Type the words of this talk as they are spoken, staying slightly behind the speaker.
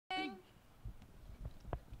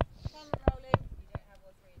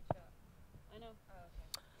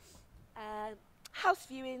House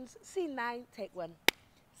viewings, scene 9, take 1.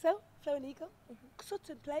 So, Flo and Eagle,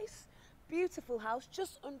 Sutton Place, beautiful house,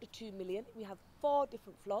 just under 2 million. We have 4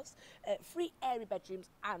 different floors, 3 airy bedrooms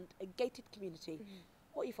and a gated community.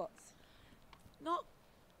 What are your thoughts? Not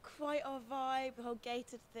quite our vibe. The whole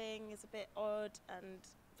gated thing is a bit odd and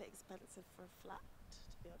a bit expensive for a flat,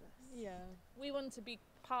 to be honest. Yeah, we want to be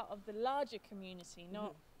part of the larger community,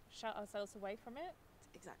 not shut ourselves away from it.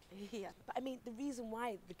 Exactly, yeah. But I mean, the reason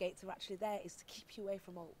why the gates are actually there is to keep you away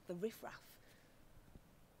from all the riffraff.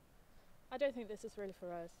 I don't think this is really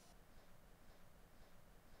for us.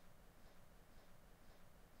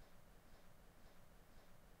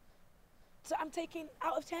 So I'm taking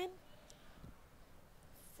out of 10.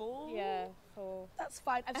 4? Yeah, for That's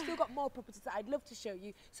fine. I've still got more properties that I'd love to show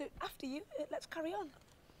you. So after you, let's carry on.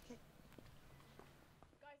 Okay.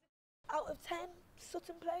 Out of 10,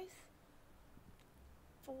 Sutton Place.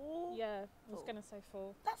 4. yeah, I was going to say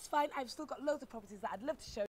 4. That's fine. I've still got loads of properties that I'd love to show you.